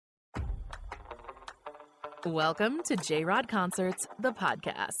Welcome to J-Rod Concerts, the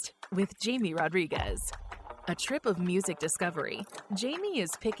podcast, with Jamie Rodriguez. A trip of music discovery, Jamie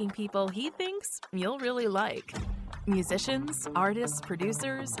is picking people he thinks you'll really like. Musicians, artists,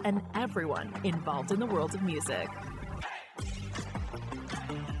 producers, and everyone involved in the world of music.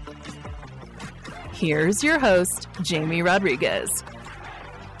 Here's your host, Jamie Rodriguez.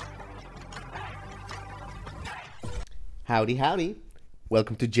 Howdy, howdy.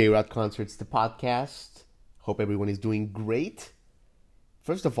 Welcome to J-Rod Concerts, the podcast. Hope everyone is doing great.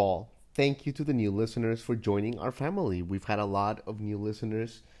 First of all, thank you to the new listeners for joining our family. We've had a lot of new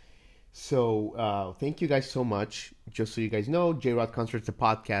listeners. So thank you guys so much. Just so you guys know, J-Rod Concerts, the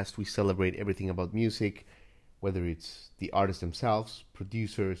podcast, we celebrate everything about music, whether it's the artists themselves,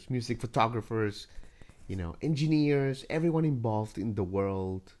 producers, music photographers, engineers, everyone involved in the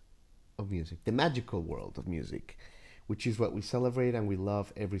world of music, the magical world of music, which is what we celebrate and we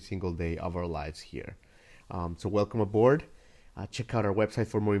love every single day of our lives here. So welcome aboard. Check out our website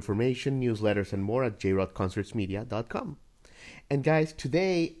for more information, newsletters, and more at jrodconcertsmedia.com. And guys,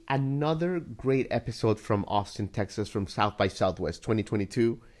 today, another great episode from Austin, Texas, from South by Southwest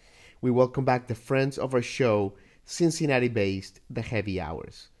 2022. We welcome back the friends of our show, Cincinnati-based The Heavy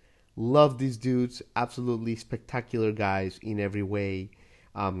Hours. Love these dudes, absolutely spectacular guys in every way.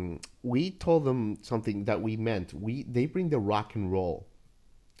 We told them something that we meant. They bring the rock and roll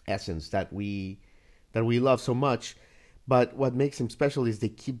essence that we love so much, but what makes them special is they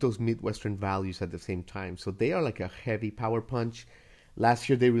keep those Midwestern values at the same time. So they are like a heavy power punch. Last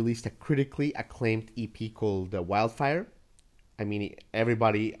year they released a critically acclaimed EP called Wildfire. I mean,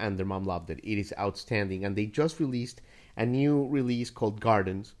 everybody and their mom loved it. It is outstanding. And they just released a new release called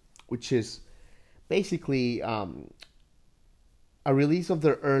Gardens, which is basically a release of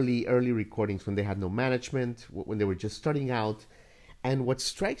their early recordings when they had no management, when they were just starting out. And what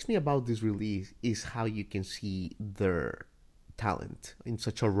strikes me about this release is how you can see their talent in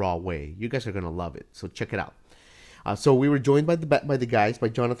such a raw way. You guys are going to love it, so check it out. So we were joined by the guys, by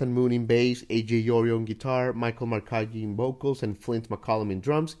Jonathan Moon in bass, AJ Yorio in guitar, Michael Marcaggi in vocals, and Flint McCollum in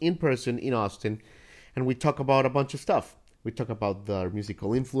drums, in person in Austin. And we talk about a bunch of stuff. We talk about their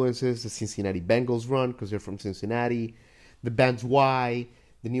musical influences, the Cincinnati Bengals run, because they're from Cincinnati, the band's why,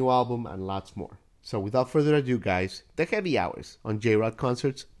 the new album, and lots more. So without further ado, guys, The Heavy Hours on J-Rod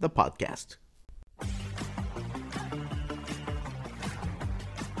Concerts, the podcast.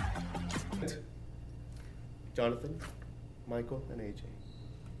 Jonathan, Michael, and AJ.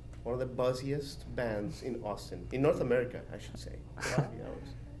 One of the buzziest bands in Austin. In North America, I should say. The Heavy Hours.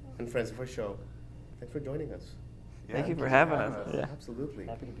 And friends of our show, thanks for joining us. Yeah, thank you for having us. Yeah. Absolutely.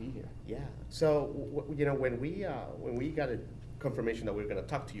 Happy to be here. Yeah. So, when we got a confirmation that we were going to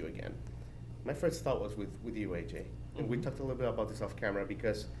talk to you again, my first thought was with you, AJ. And we talked a little bit about this off camera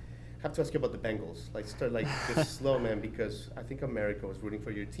because I have to ask you about the Bengals. Start just slow, man, because I think America was rooting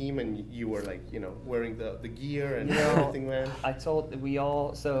for your team and you were wearing the gear and everything, man. We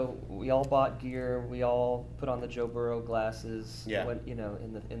all bought gear. We all put on the Joe Burrow glasses. Yeah. Went,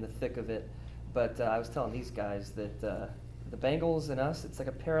 in the thick of it. But I was telling these guys that the Bengals and us, it's like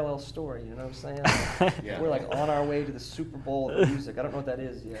a parallel story. You know what I'm saying? Yeah. We're on our way to the Super Bowl of music. I don't know what that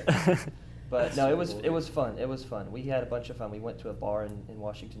is yet. But no, it was fun. It was fun. We had a bunch of fun. We went to a bar in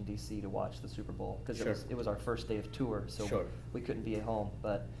Washington, D.C. to watch the Super Bowl because it was our first day of tour, so we couldn't be at home.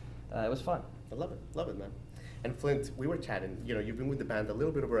 But it was fun. I love it, man. And Flint, we were chatting. You've been with the band a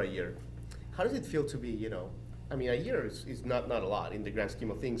little bit over a year. How does it feel to be, a year is not a lot in the grand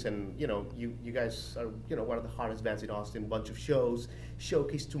scheme of things, and you guys are one of the hardest bands in Austin. Bunch of shows,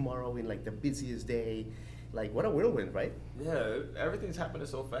 showcase tomorrow in the busiest day. What a whirlwind, right? Yeah, everything's happening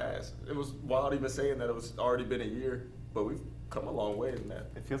so fast. It was wild even saying that it was already been a year, but we've come a long way in that.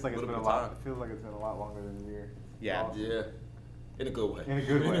 It feels like it's been a lot. It feels like it's been a lot longer than a year. Yeah. Awesome. Yeah. In a good way. In a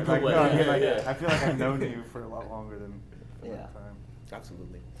good way. I feel like I've known you for a lot longer than that time.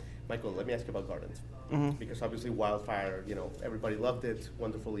 Absolutely. Michael, let me ask you about Gardens. Mm-hmm. Because obviously Wildfire, everybody loved it,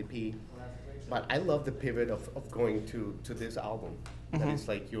 wonderful EP. But I love the pivot of going to this album. Mm-hmm.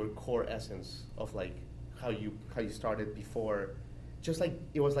 That is your core essence of how you started before. Just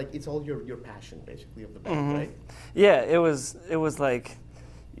it's all your passion basically of the band, Mm-hmm. right? Yeah, it was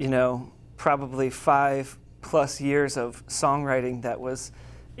probably 5+ years of songwriting that was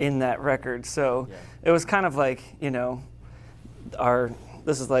in that record. So it was kind of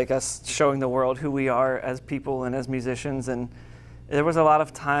this is us showing the world who we are as people and as musicians, and there was a lot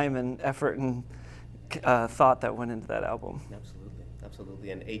of time and effort and thought that went into that album. Absolutely.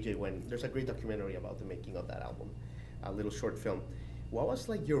 And AJ, there's a great documentary about the making of that album, a little short film. What was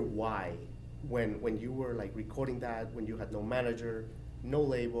your why when you were recording that, when you had no manager, no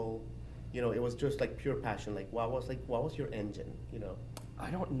label, you know, it was just like pure passion. Like what was your engine? You know. I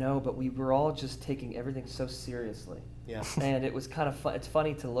don't know, but we were all just taking everything so seriously. Yeah. And it was kind of fun. It's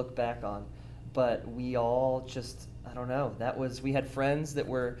funny to look back on, but we all just, I don't know. We had friends that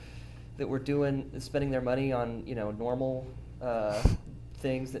were spending their money on, you know, normal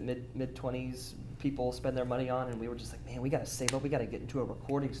things that mid-20s people spend their money on, and we were just like, man, we got to save up. We got to get into a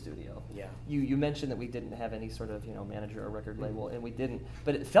recording studio. Yeah. You mentioned that we didn't have any sort of, you know, manager or record label, and we didn't,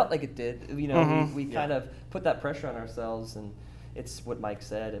 but it felt like it did. You know, we kind of put that pressure on ourselves, and it's what Mike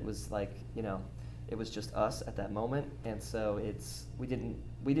said. It was like, you know, it was just us at that moment, and so we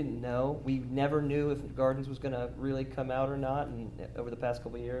didn't know. We never knew if Gardens was going to really come out or not. And over the past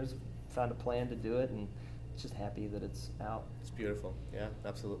couple of years, found a plan to do it, and just happy that it's out. It's beautiful. Yeah,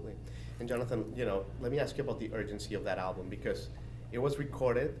 absolutely. And Jonathan, you know, let me ask you about the urgency of that album, because it was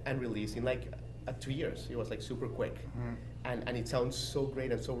recorded and released in like 2 years. It was like super quick, and it sounds so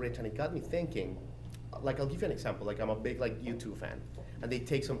great and so rich, and it got me thinking. Like, I'll give you an example. Like, I'm a big like U2 fan, and they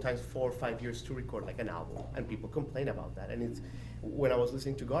take sometimes 4 or 5 years to record like an album, and people complain about that. And it's when I was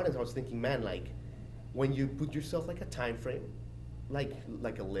listening to Gardens, I was thinking, man, like when you put yourself like a time frame,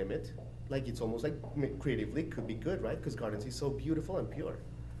 like a limit, like it's almost like creatively could be good, right? Because Gardens is so beautiful and pure.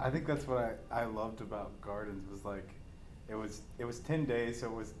 I think that's what I loved about Gardens was like, it was 10 days, so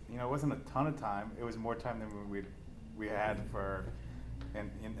it was, you know, it wasn't a ton of time. It was more time than we had for,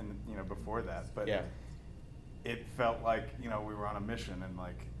 and you know, before that. But yeah. It felt like, you know, we were on a mission, and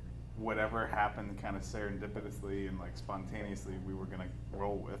like whatever happened kind of serendipitously and like spontaneously we were gonna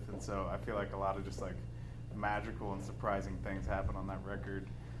roll with. And so I feel like a lot of just like magical and surprising things happened on that record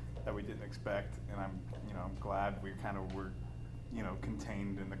that we didn't expect. And I'm glad we kind of were, you know,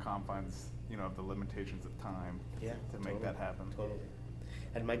 contained in the confines, you know, of the limitations of time to make that happen. Totally.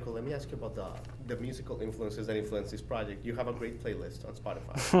 And Michael, let me ask you about the musical influences that influence this project. You have a great playlist on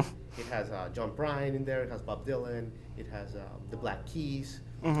Spotify. It has John Prine in there, it has Bob Dylan, it has the Black Keys.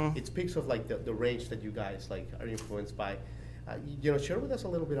 It speaks of like the range that you guys like are influenced by. You know, share with us a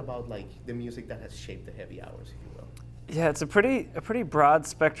little bit about like the music that has shaped the Heavy Hours, if you will. Yeah, it's a pretty broad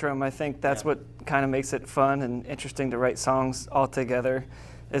spectrum. I think that's what kind of makes it fun and interesting to write songs all together,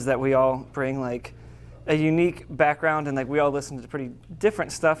 is that we all bring like a unique background, and like we all listen to pretty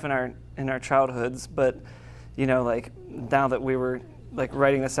different stuff in our childhoods. But you know, like now that we were like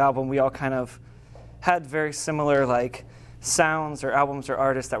writing this album, we all kind of had very similar like sounds or albums or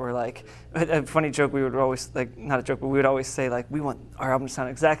artists that were like a funny joke. We would always like, not a joke, but we would always say like, we want our album to sound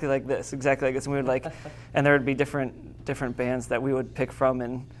exactly like this, and we would like, and there would be different bands that we would pick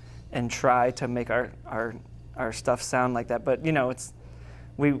from and try to make our stuff sound like that. But you know,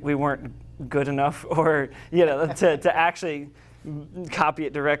 we weren't good enough, or you know, to actually copy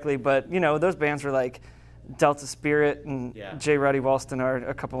it directly. But you know, those bands were like Delta Spirit and J. Roddy Walston are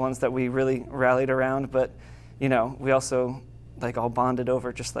a couple ones that we really rallied around. But you know, we also like all bonded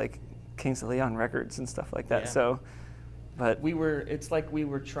over just like Kings of Leon records and stuff like that. So, but it's like we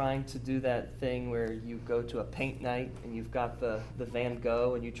were trying to do that thing where you go to a paint night and you've got the Van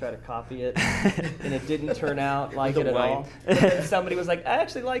Gogh and you try to copy it and it didn't turn out like it at all. But then somebody was like, I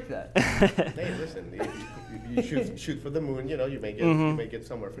actually like that. Hey, listen, if you shoot for the moon, you know, you may get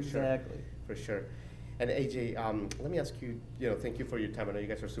somewhere for sure. Exactly. For sure. And AJ, let me ask you, you know, thank you for your time. I know you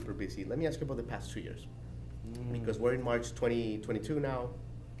guys are super busy. Let me ask you about the past 2 years. Because we're in March 2022 now.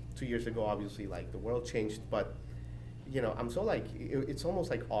 2 years ago, obviously, like the world changed, but you know, I'm so like, it's almost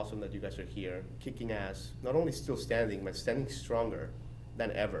like awesome that you guys are here, kicking ass, not only still standing, but standing stronger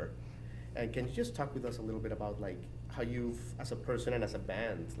than ever. And can you just talk with us a little bit about like how you've, as a person and as a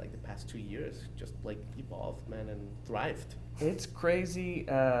band, like the past 2 years, just like evolved, man, and thrived? It's crazy.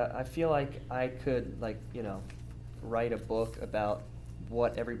 I feel like I could, like, you know, write a book about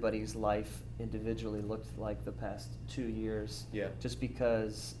what everybody's life individually looked like the past 2 years. Yeah. Just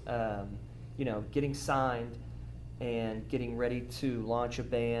because, you know, getting signed and getting ready to launch a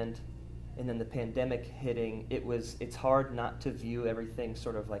band, and then the pandemic hitting, it's hard not to view everything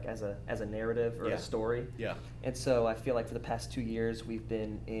sort of like as a narrative or a story. Yeah. And so I feel like for the past 2 years we've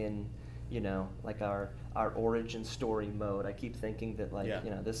been in, you know, like our origin story mode. I keep thinking that like, you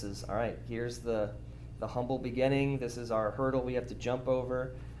know, this is all right, here's the humble beginning, this is our hurdle we have to jump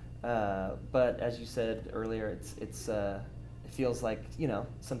over. But as you said earlier, it feels like, you know,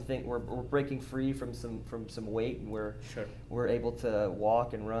 something we're breaking free from some weight, and we're able to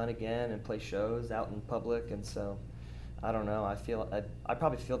walk and run again and play shows out in public. And so I don't know, I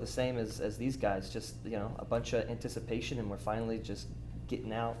probably feel the same as these guys, just, you know, a bunch of anticipation, and we're finally just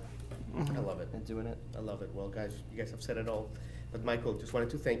getting out. I love it. And doing it. I love it. Well, guys, you guys have said it all. But Michael, just wanted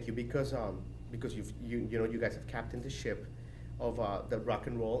to thank you because you guys have captained the ship the rock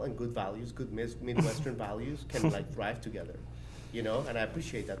and roll and good values, good Midwestern values can like thrive together. You know, and I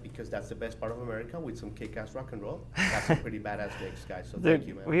appreciate that because that's the best part of America with some kick-ass rock and roll. That's a pretty badass mix, guys. So thank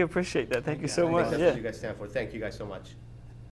you, man. We appreciate that. Thank you so much. That's what you guys stand for. Thank you guys so much.